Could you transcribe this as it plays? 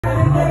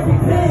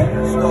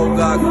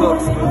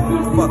bucks.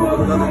 Fuck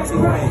with another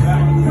teammate.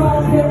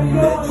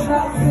 Bitch.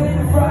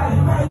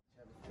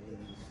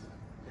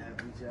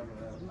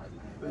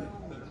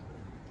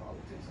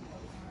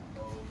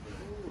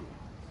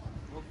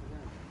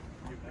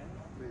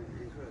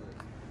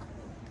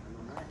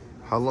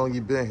 How long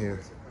you been here?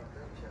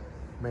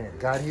 Man,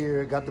 got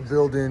here, got the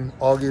building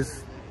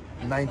August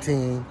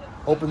 19,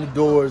 opened the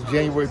doors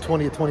January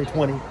 20th,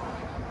 2020,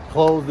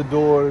 closed the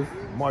doors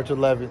March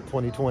 11th,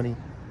 2020,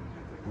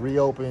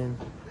 reopened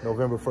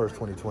November 1st,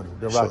 2020.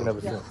 Been rocking ever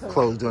since.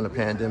 Closed during the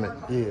pandemic?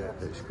 Yeah,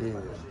 yeah.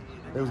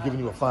 They was giving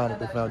you a fine if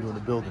they found you in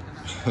the building.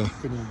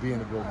 Couldn't even be in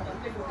the building.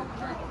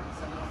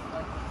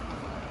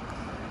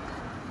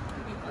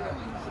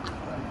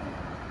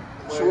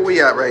 So where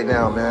we at right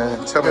now,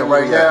 man? Tell me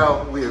right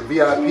now, we at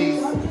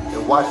VIPs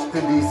in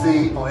Washington,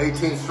 D.C. on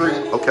 18th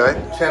Street. Okay.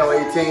 Channel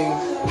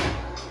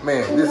 18.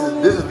 Man, this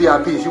is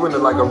VIPs. You into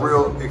like a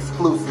real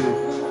exclusive.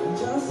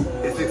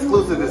 It's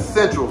exclusive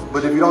essentials,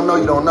 but if you don't know,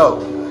 you don't know.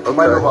 You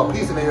might know about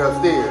peace in here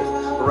upstairs.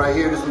 But right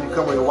here, this is when you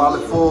come with your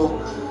wallet full,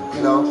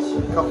 you know,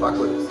 come fuck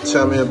with us.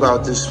 Tell me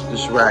about this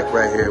rack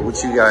right here.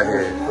 What you got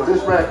here? So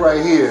this rack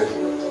right here,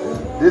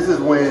 this is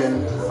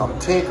when I'm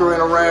tinkering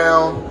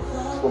around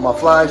with my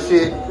fly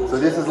shit. So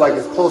this is like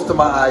as close to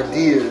my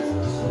ideas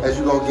as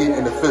you're gonna get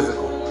in the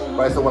physical,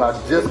 right? So when I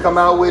just come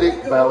out with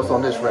it, I was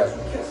on this rack.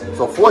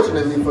 So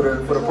fortunately for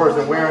the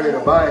person wearing it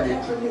or buying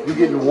it, you're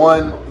getting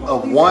one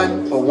of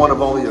one or one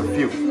of only a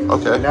few.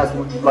 Okay. And that's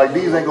like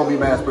these ain't gonna be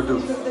mass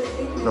produced.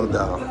 No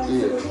doubt.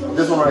 Yeah.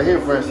 This one right here,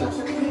 for instance,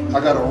 I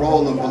got a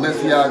roll of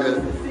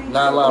Balenciaga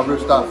nylon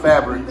ripstop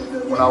fabric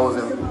when I was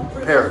in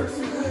Paris,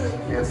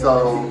 and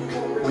so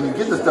when you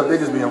get this stuff, they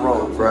just be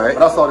enrolled. Right.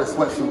 But I saw this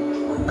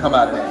sweatsuit come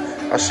out of that.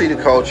 I see the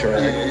culture.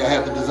 Yeah, I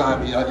had the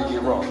design, I didn't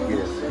get wrong. Yeah.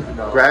 You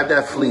know. Grab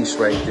that fleece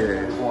right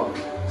there.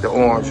 The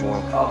orange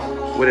one.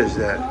 Oh. What is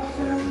that?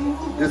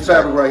 This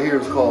fabric right here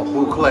is called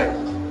boucle.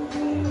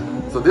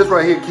 So this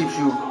right here keeps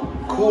you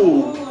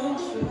cool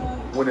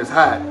when it's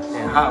hot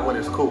and hot when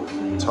it's cool.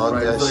 Talk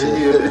right? that So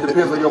shit. it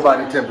depends on your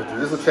body temperature.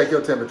 This will check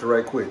your temperature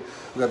right quick.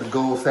 We got the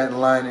gold satin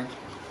lining.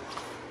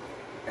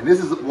 And this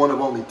is one of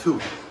only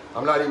two.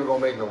 I'm not even gonna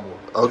make no more.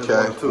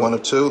 Okay, one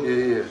of two?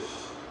 Yeah.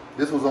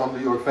 This was on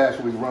New York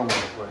Fashion Week runway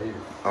right here.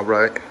 All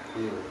right.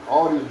 Yeah.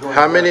 All these joints.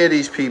 How many of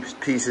these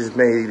pieces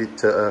made it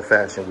to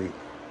Fashion Week?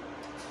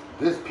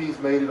 This piece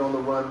made it on the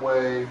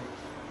runway.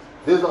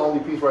 This is the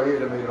only piece right here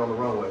that made it on the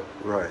runway.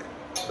 Right.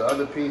 The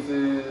other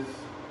pieces, let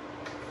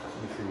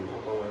me see.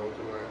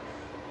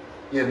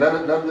 Yeah,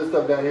 none of this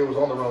stuff down here was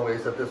on the runway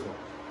except this one.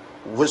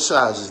 What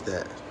size is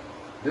that?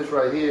 This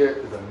right here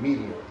is a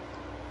medium.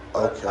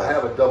 Okay. I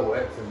have a double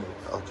X in this.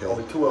 Okay.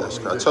 Only two of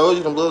them. I told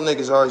you them little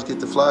niggas always get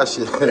the fly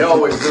shit. They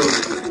always do.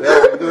 They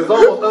always do. It's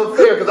almost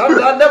unfair because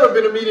I've never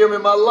been a medium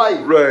in my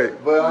life. Right.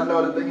 But I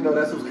know that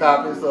that's who's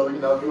copying. So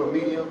if you're a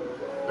medium,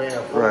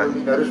 man. Right.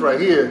 This right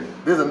here,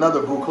 there's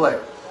another boucle.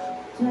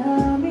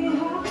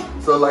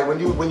 So like when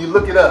you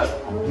look it up,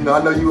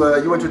 I know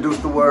you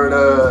introduced the word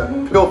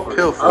pilfer.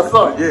 Pilfer. I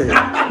saw it.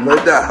 Yeah. No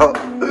doubt.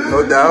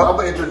 No doubt. I'm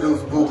gonna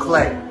introduce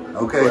boucle.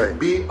 Okay,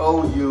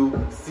 B-O-U-C-L-E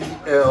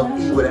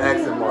with an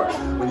accent mark.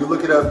 When you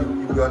look it up,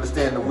 you can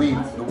understand the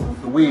weave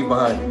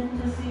behind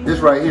it. This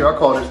right here, I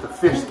call this the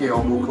fish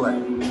scale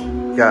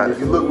boucle. Got it. If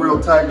you look real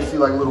tight, you see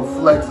like little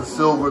flecks of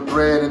silver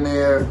thread in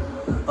there.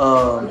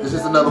 It's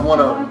just another one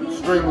of them.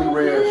 Extremely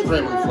rare,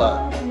 extremely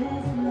fly.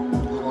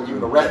 You're gonna give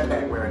it a rat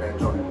pack wearing that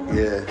joint.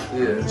 Yeah.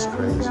 Yeah. It's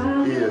crazy.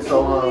 Yeah.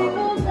 So,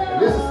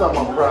 and this is something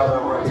I'm proud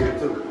of right here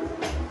too.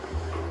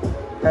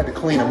 Had to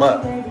clean them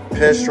up.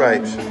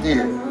 Pinstripes.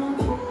 Yeah.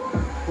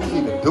 Who's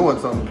even doing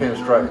something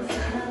pinstripes?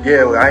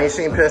 Yeah, well, I ain't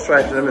seen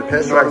pinstripes. Remember,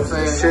 pinstripes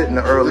was shit in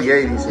the early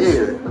 80s.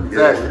 Yeah,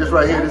 exactly. This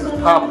right here, this is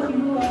poplar.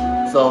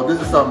 So this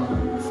is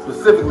something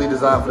specifically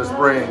designed for the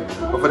spring,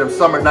 but for them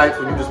summer nights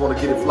when you just want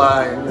to get it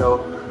fly and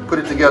put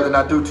it together,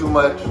 not do too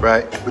much.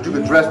 Right. But you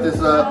could dress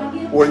this up,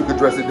 or you could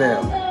dress it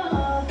down.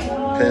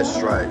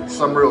 Pinstripes.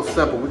 Something real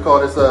simple. We call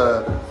this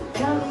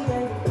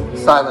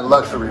silent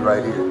luxury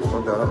right here.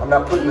 I'm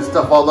not putting this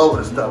stuff all over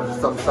the stuff. It's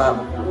just something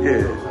silent.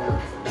 Yeah.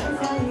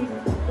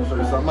 I'll show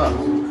you something else.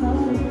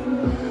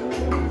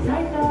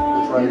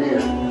 This right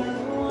here.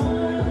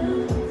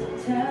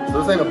 So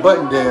this ain't a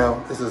button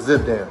down, it's a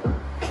zip down.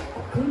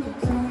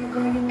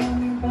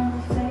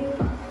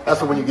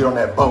 That's when you get on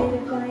that boat.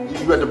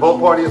 You at the boat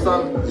party or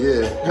something?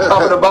 Yeah. You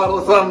popping a bottle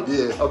or something?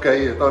 Yeah.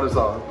 Okay, yeah, throw this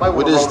on.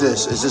 What is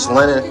this? Is this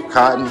linen,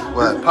 cotton,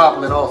 what? It's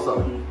poplin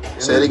also.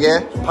 Say it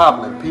again?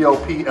 Poplin,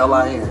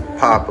 P-O-P-L-I-N.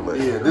 Poplin.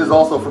 Yeah, this is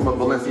also from a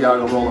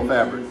Balenciaga roll of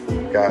fabric.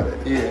 Got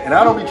it. Yeah, and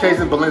I don't be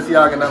chasing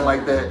Balenciaga, nothing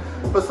like that.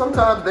 But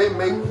sometimes they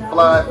make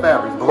fly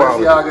fabrics.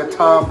 Balenciaga,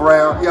 Tom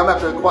Brown. Yeah, I'm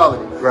after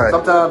quality. Right.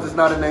 Sometimes it's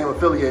not a name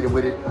affiliated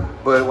with it,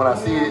 but when I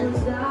see it,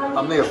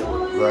 I'm there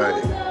for it.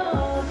 Right.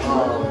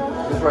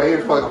 This right here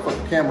is probably gonna fuck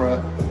the camera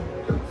up.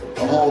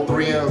 A whole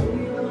 3M.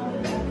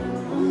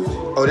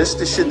 Oh, this is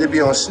the shit that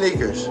be on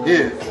sneakers?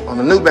 Yeah. On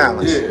the New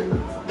Balance? Yeah.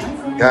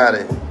 Got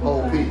it.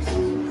 Whole piece.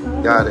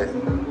 Got it.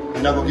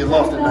 You're not gonna get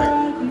lost at night.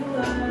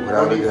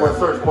 No need for a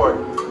search party.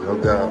 No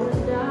doubt.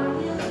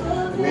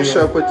 What's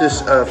up with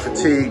this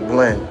fatigue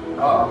blend?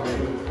 Oh,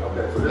 man.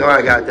 Okay. So No,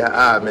 I got that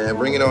eye, man.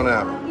 Bring it on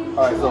out.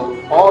 Alright,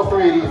 so all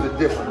three of these are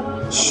different.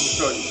 Let me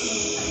show you.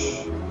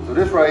 So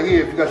this right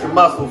here, if you got your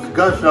muscles,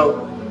 gun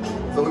show.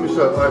 So let me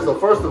show you. Alright, so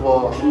first of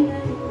all,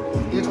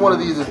 each one of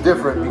these is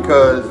different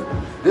because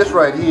this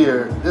right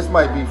here, this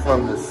might be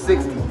from the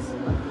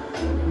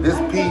 60s. This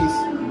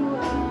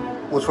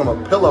piece was from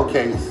a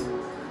pillowcase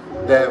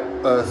that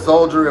a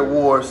soldier at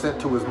war sent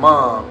to his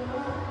mom.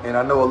 And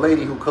I know a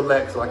lady who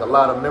collects like a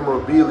lot of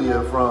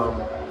memorabilia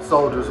from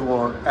soldiers who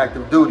are on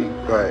active duty.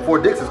 Right.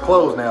 Fort Dix is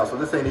closed now, so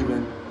this ain't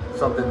even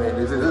something that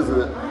this is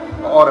an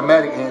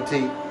automatic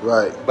antique.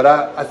 Right. But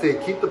I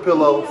said keep the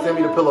pillow, send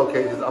me the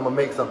pillowcases, I'm gonna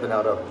make something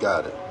out of it.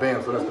 Got it.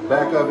 Bam, so that's the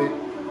back of it,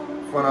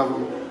 front of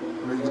them,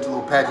 you know, you get your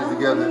little patches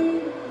together.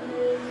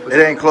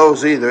 It ain't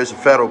closed either. It's a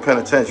federal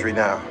penitentiary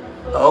now.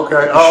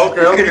 Okay,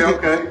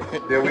 okay.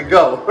 There we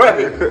go.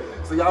 Right.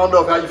 So y'all don't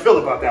know how you feel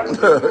about that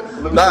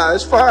one. Nah,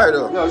 it's fire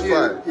though. No, It's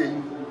fire.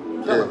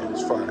 Yeah,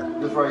 It's fire.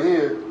 this right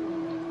here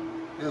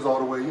is all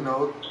the way, you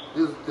know,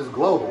 this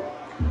global.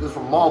 This is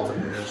from Malta.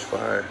 Yeah, it's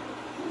fire.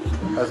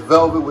 That's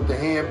velvet with the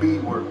hand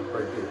bead work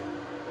right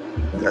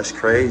there. That's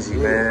crazy,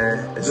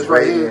 man. It's This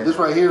right here, radiant. this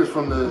right here is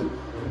from the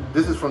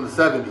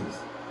 70s.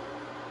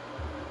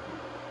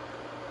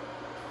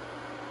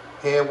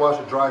 Hand wash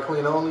and dry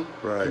clean only.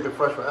 Right. Keep it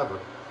fresh forever.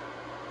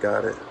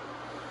 Got it.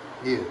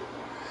 Yeah.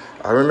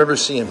 I remember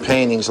seeing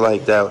paintings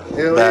like that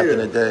Hell back yeah. in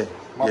the day.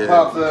 My yeah,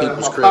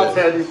 pops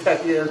had these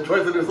tacky ass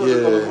presidents on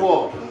the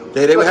wall.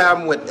 They would have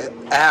them with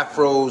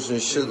afros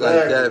and shit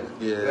like that.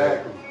 Yeah.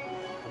 Exactly.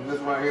 And this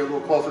right here, a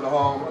little closer to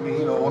home. I mean,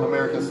 you know, on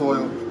American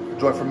soil.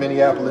 Joint from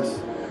Minneapolis.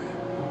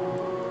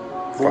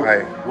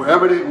 Fire.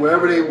 Wherever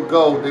they would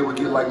go, they would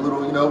get like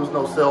little, you know, it was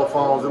no cell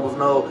phones, it was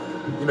no,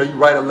 you know, you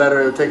write a letter,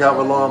 it'll take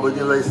however long, but you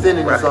know, they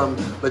sending you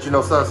something, let you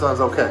know son's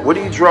okay. What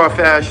do you draw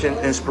fashion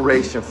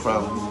inspiration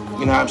from?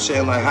 You know what I'm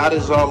saying? Like, how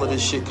does all of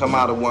this shit come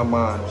out of one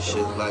mind?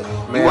 Shit, like,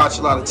 you watch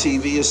a lot of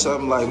TV or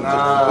something? Like,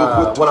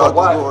 what the when fuck I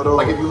watch, is going on?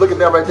 like if you look at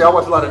that right there, I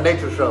watch a lot of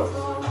nature shows,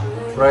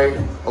 right?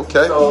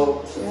 Okay.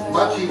 So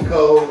my cheat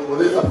code, well,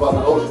 this is about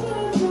the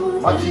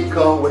ocean. My cheat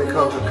code when it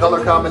comes to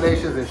color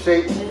combinations and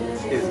shapes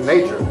is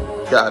nature.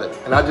 Got it.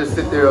 And I just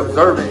sit there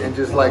observing and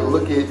just like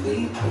look at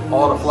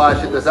all the fly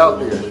shit that's out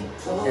there.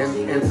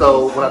 And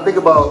so when I think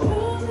about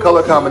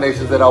color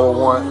combinations that I would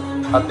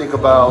want, I think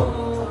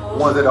about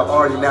ones that are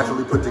already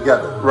naturally put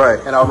together. Right.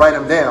 And I write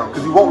them down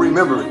because you won't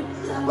remember it.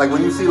 Like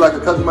when you see like a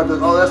cousin might be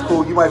like, oh, that's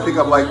cool. You might pick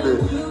up like the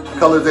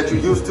colors that you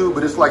used to,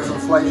 but it's like some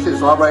slight shit.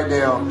 So I write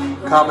down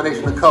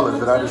combination of colors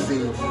that I just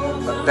see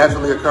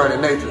naturally occurring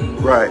in nature.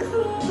 Right.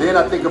 Then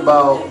I think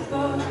about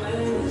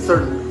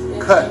certain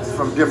cuts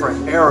from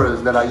different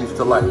eras that I used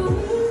to like.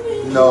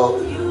 You know,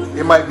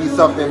 it might be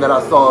something that I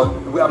saw. As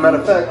a matter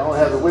of fact, I don't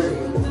have it with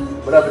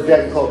me, but I have a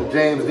jacket called the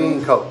James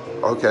Dean coat.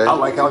 Okay. I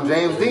like how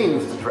James Dean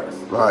used to dress.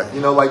 Right.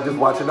 You know, like just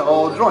watching the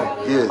old joint.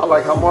 Yeah. I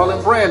like how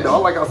Marlon Brando. I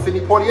like how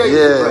Sidney Poitier used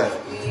to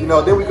dress. You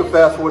know, then we could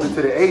fast forward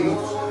into the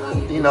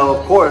 80s. You know,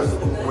 of course,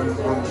 when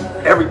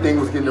everything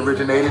was getting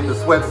originated, the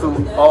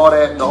sweatsuit, all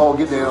that, the whole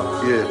get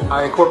down. Yeah.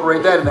 I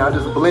incorporate that and I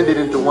just blend it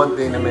into one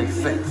thing that makes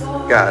sense.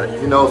 Got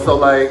it. You know, so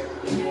like,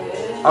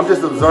 I'm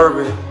just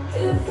observant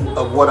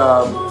of what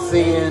I'm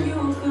seeing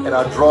and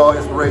I draw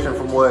inspiration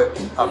from what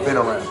I've been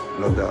around.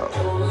 No doubt.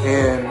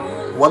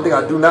 And one thing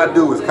I do not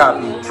do is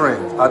copy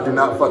trends. I do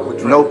not fuck with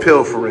trends. No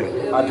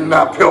pilfering. I do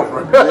not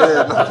pilfer.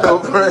 Yeah, no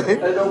pilfering.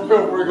 Ain't no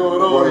pilfering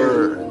going on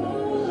Word.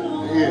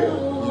 here.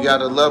 Yeah. You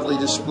got a lovely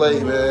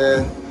display,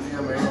 man.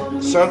 Yeah,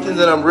 man. Something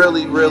that I'm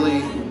really,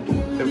 really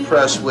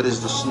impressed with is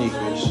the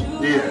sneakers.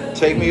 Yeah.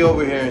 Take me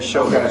over here and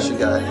show me what you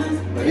got.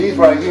 Now these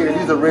right here,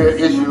 these are rare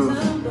issues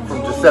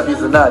from Giuseppe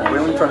Zanotti.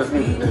 Wait, let me turn this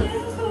music down.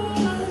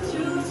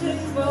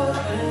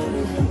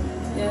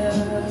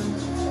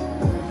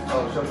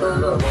 Oh, shut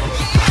that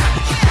up.